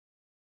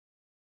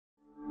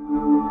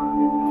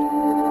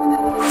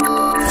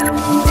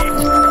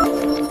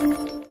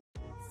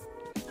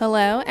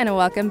Hello and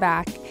welcome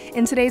back.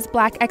 In today's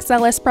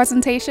blackexcellist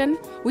presentation,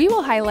 we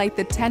will highlight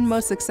the 10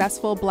 most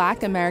successful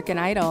Black American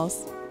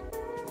Idols.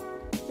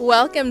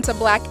 Welcome to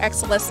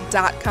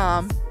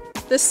blackexellist.com,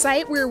 the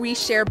site where we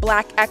share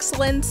Black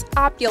excellence,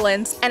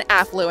 opulence, and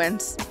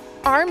affluence.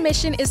 Our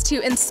mission is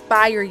to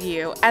inspire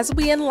you as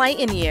we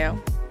enlighten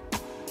you.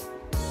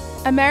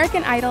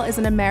 American Idol is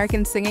an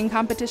American singing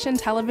competition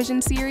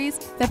television series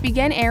that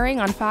began airing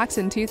on Fox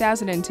in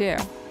 2002.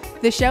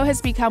 The show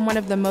has become one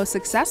of the most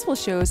successful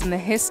shows in the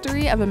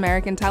history of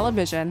American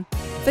television.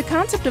 The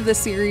concept of the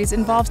series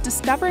involves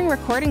discovering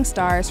recording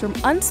stars from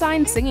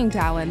unsigned singing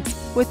talents,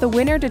 with the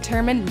winner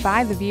determined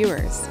by the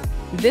viewers.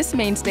 This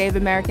mainstay of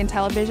American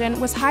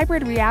television was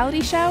hybrid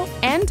reality show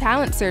and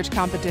talent search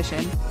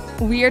competition.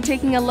 We are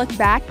taking a look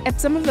back at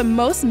some of the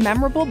most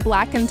memorable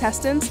Black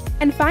contestants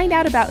and find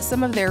out about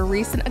some of their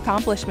recent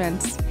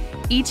accomplishments.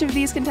 Each of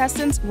these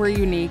contestants were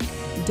unique.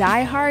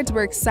 Diehards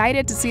were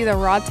excited to see the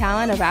raw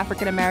talent of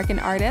African-American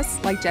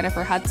artists like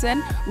Jennifer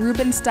Hudson,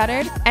 Ruben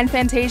Studdard, and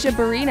Fantasia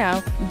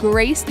Barrino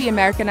grace the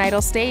American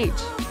Idol stage.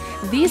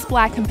 These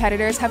Black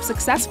competitors have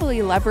successfully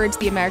leveraged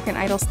the American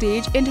Idol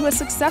stage into a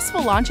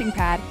successful launching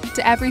pad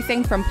to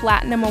everything from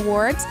Platinum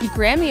Awards,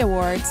 Grammy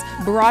Awards,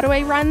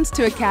 Broadway runs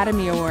to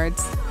Academy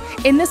Awards.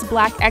 In this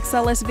Black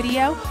Excellist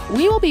video,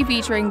 we will be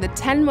featuring the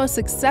 10 most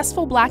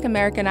successful Black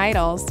American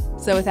Idols.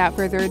 So without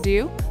further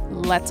ado,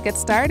 let's get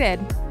started.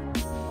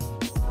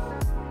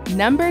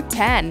 Number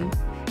 10.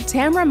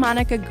 Tamara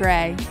Monica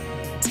Gray.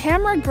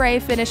 Tamara Gray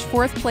finished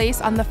 4th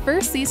place on the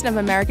first season of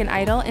American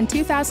Idol in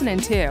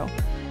 2002.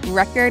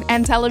 Record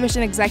and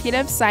television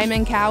executive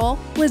Simon Cowell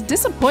was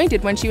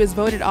disappointed when she was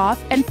voted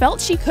off and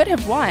felt she could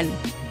have won.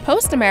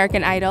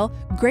 Post-American Idol,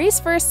 Gray's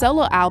first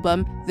solo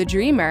album, The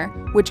Dreamer,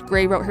 which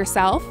Gray wrote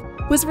herself,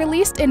 was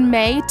released in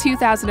May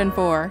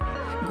 2004.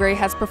 Gray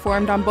has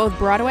performed on both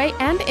Broadway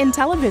and in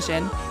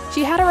television.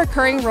 She had a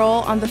recurring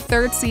role on the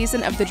 3rd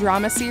season of the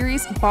drama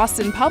series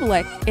Boston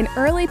Public in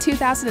early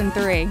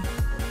 2003.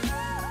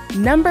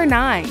 Number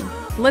 9.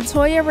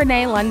 LaToya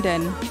Renee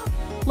London.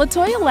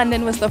 LaToya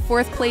London was the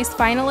 4th place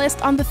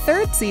finalist on the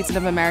 3rd season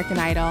of American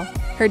Idol.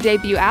 Her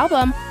debut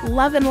album,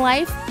 Love and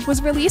Life,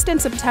 was released in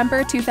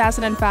September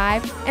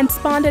 2005 and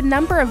spawned a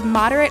number of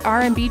moderate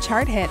R&B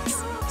chart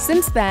hits.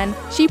 Since then,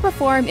 she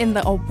performed in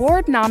the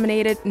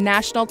award-nominated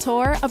national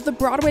tour of the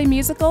Broadway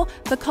musical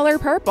The Color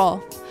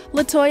Purple.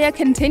 LaToya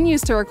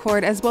continues to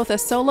record as both a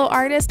solo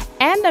artist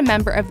and a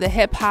member of the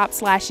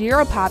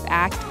hip-hop/Europop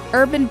act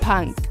Urban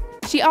Punk.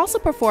 She also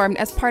performed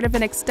as part of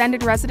an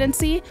extended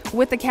residency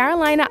with the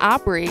Carolina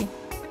Opry.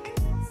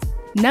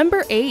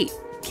 Number 8.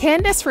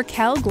 Candice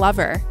Raquel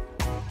Glover.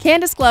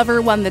 Candice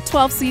Glover won the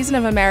 12th season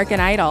of American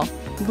Idol.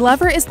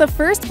 Glover is the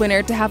first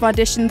winner to have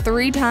auditioned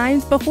 3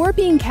 times before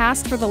being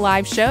cast for the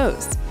live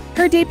shows.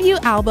 Her debut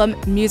album,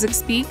 Music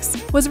Speaks,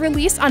 was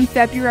released on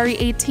February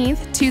 18,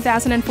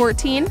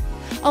 2014,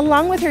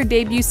 along with her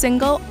debut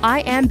single, I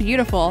Am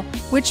Beautiful,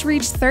 which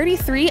reached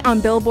 33 on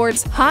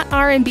Billboard's Hot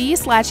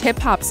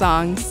R&B/Hip-Hop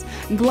Songs.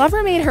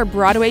 Glover made her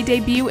Broadway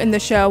debut in the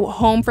show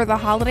Home for the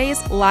Holidays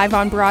live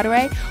on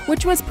Broadway,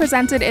 which was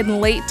presented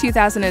in late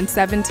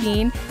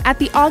 2017 at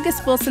the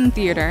August Wilson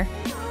Theater.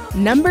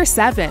 Number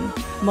 7.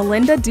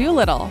 Melinda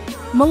Doolittle.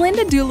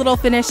 Melinda Doolittle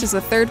finished as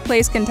a 3rd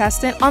place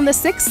contestant on the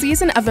 6th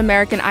season of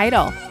American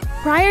Idol.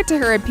 Prior to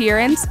her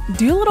appearance,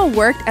 Doolittle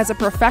worked as a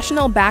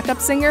professional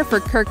backup singer for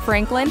Kirk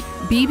Franklin,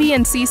 BB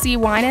and CeCe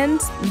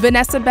Winans,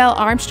 Vanessa Bell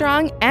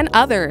Armstrong, and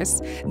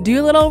others.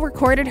 Doolittle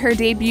recorded her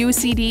debut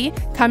CD,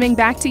 Coming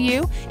Back to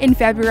You, in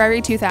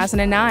February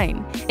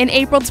 2009. In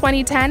April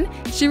 2010,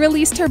 she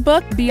released her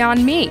book,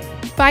 Beyond Me,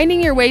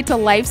 Finding Your Way to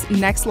Life's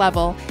Next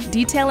Level,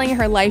 detailing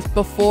her life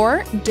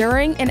before,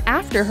 during, and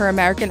after her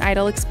American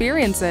Idol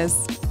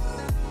experiences.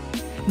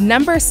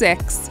 Number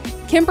 6.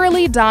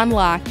 Kimberly Dawn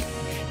Locke.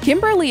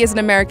 Kimberly is an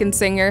American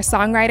singer,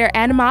 songwriter,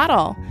 and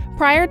model.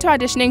 Prior to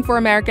auditioning for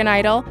American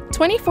Idol,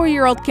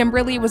 24-year-old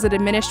Kimberly was an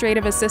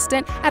administrative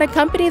assistant at a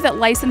company that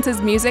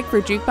licenses music for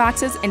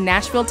jukeboxes in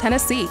Nashville,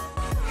 Tennessee.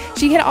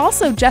 She had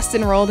also just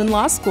enrolled in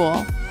law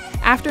school.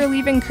 After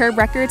leaving Curb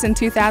Records in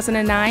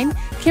 2009,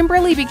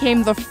 Kimberly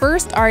became the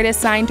first artist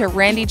signed to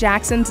Randy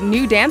Jackson's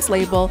new dance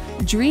label,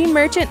 Dream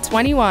Merchant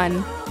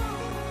 21.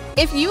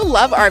 If you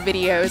love our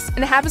videos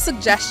and have a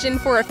suggestion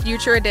for a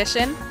future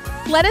edition,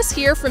 let us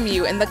hear from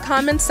you in the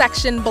comments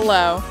section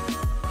below.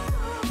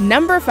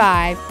 Number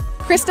 5.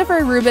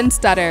 Christopher Ruben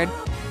Studdard.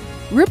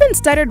 Ruben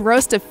Studdard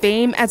rose to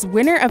fame as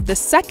winner of the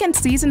 2nd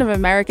season of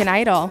American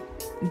Idol.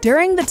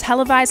 During the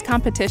televised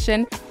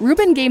competition,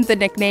 Ruben gained the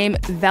nickname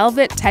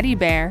Velvet Teddy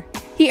Bear.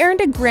 He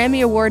earned a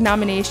Grammy Award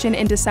nomination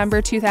in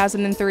December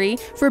 2003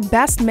 for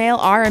Best Male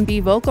R&B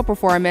Vocal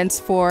Performance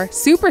for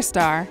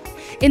Superstar.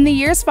 In the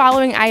years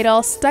following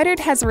Idol, Studdard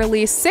has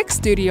released 6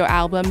 studio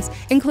albums,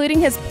 including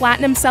his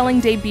platinum-selling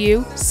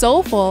debut,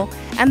 Soulful,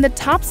 and the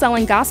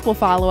top-selling gospel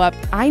follow-up,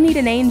 I Need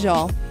an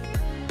Angel.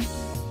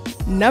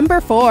 Number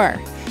 4.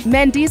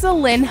 Mandisa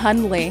Lynn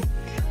Hundley.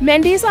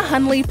 Mendiza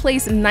Hunley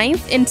placed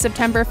 9th in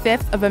September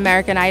 5th of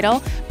American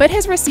Idol, but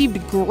has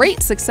received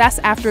great success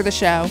after the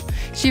show.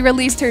 She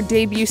released her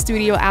debut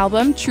studio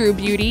album, True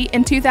Beauty,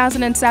 in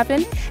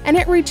 2007, and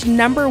it reached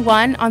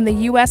 #1 on the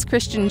US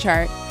Christian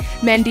chart.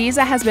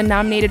 Mendiza has been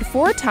nominated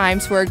 4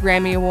 times for a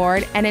Grammy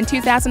Award, and in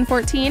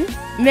 2014,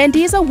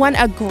 Mendiza won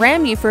a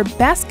Grammy for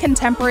Best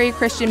Contemporary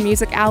Christian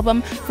Music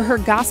Album for her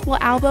gospel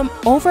album,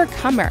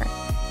 Overcomer.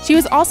 She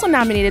was also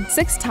nominated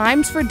 6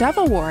 times for Dove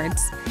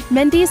Awards.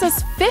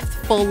 Mendiza's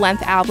 5th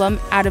full-length album,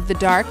 Out of the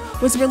Dark,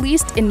 was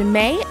released in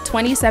May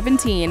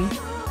 2017.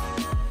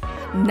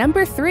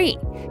 Number 3.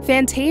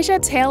 Fantasia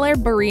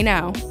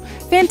Barrino.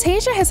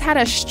 Fantasia has had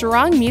a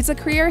strong music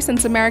career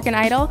since American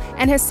Idol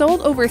and has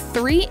sold over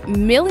 3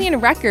 million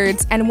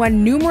records and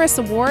won numerous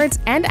awards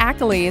and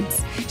accolades.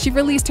 She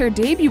released her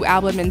debut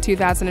album in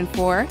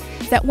 2004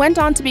 that went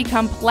on to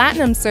become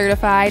platinum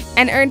certified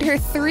and earned her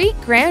 3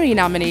 Grammy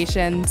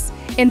nominations.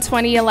 In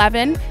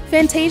 2011,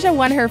 Fantasia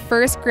won her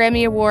first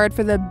Grammy Award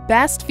for the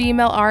Best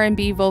Female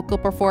R&B Vocal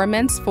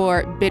Performance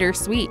for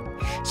Bittersweet.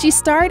 She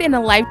starred in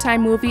a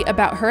Lifetime movie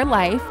about her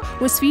life,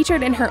 was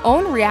featured in her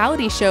own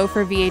reality show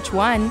for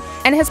VH1,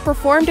 and has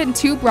performed in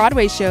 2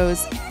 Broadway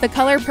shows, The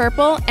Color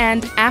Purple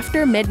and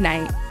After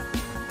Midnight.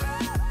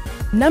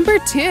 Number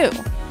 2.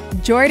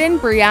 Jordin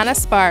Brianna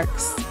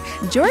Sparks.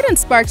 Jordin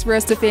Sparks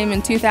rose to fame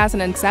in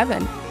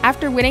 2007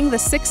 after winning the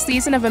 6th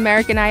season of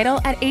American Idol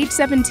at age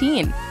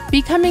 17,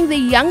 becoming the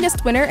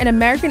youngest winner in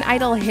American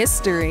Idol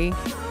history.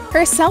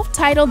 Her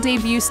self-titled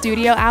debut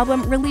studio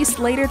album, released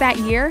later that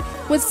year,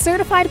 was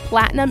certified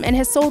platinum and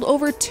has sold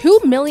over 2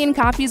 million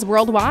copies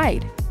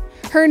worldwide.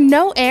 Her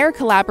No Air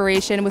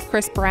collaboration with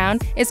Chris Brown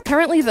is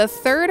currently the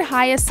 3rd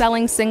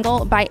highest-selling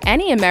single by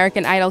any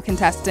American Idol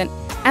contestant,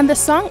 and the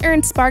song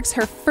earned Sparks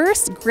her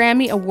first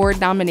Grammy Award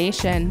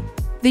nomination.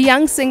 The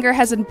young singer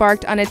has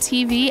embarked on a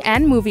TV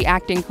and movie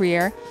acting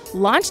career,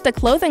 launched a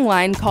clothing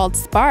line called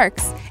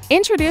Sparks,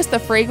 introduced the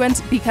fragrance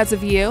Because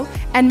of You,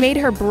 and made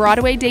her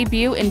Broadway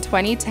debut in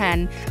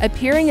 2010,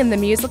 appearing in the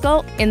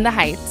musical In the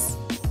Heights.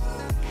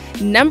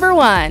 Number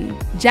 1.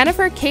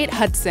 Jennifer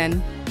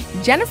Hudson.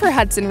 Jennifer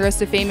Hudson rose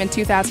to fame in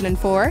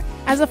 2004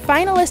 as a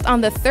finalist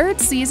on the 3rd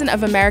season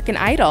of American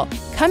Idol,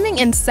 coming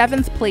in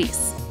 7th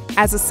place.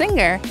 As a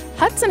singer,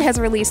 Hudson has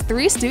released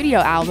 3 studio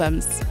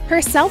albums.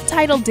 Her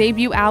self-titled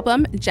debut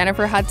album,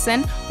 Jennifer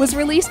Hudson, was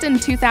released in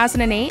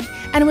 2008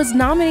 and was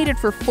nominated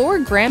for 4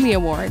 Grammy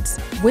Awards,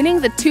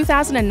 winning the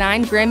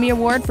 2009 Grammy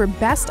Award for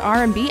Best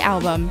R&B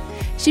Album.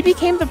 She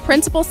became the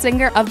principal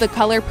singer of the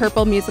Color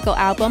Purple musical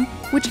album,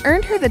 which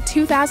earned her the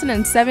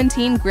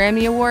 2017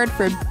 Grammy Award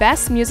for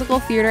Best Musical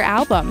Theater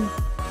Album.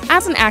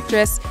 As an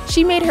actress,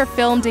 she made her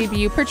film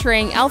debut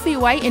portraying Elfie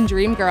White in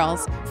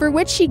Dreamgirls, for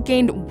which she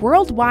gained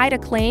worldwide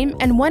acclaim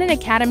and won an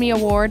Academy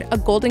Award, a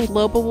Golden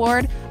Globe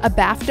Award, a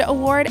BAFTA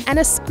Award, and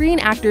a Screen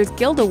Actors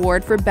Guild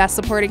Award for Best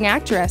Supporting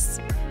Actress.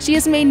 She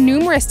has made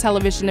numerous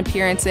television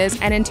appearances,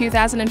 and in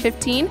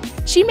 2015,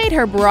 she made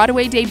her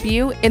Broadway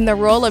debut in the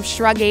role of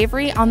Shrug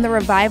Avery on the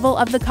revival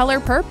of The Color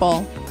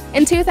Purple.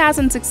 In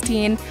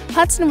 2016,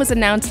 Hudson was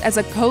announced as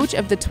a coach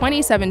of the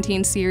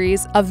 2017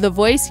 series of The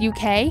Voice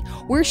UK,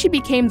 where she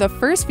became the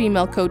first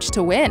female coach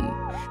to win.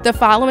 The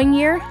following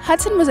year,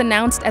 Hudson was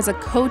announced as a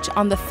coach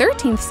on the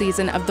 13th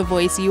season of The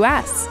Voice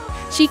US.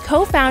 She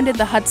co-founded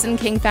the Hudson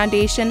King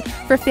Foundation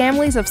for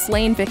families of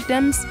slain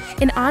victims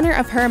in honor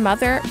of her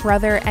mother,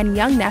 brother, and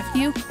young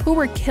nephew who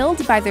were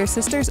killed by their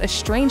sister's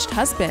estranged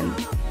husband.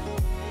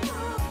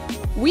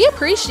 We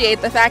appreciate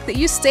the fact that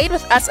you stayed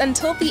with us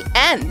until the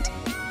end.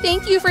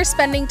 Thank you for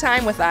spending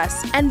time with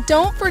us, and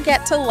don't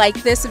forget to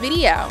like this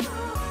video.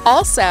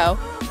 Also,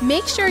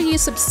 make sure you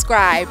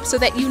subscribe so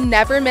that you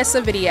never miss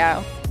a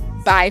video.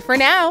 Bye for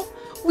now.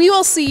 We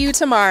will see you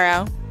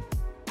tomorrow.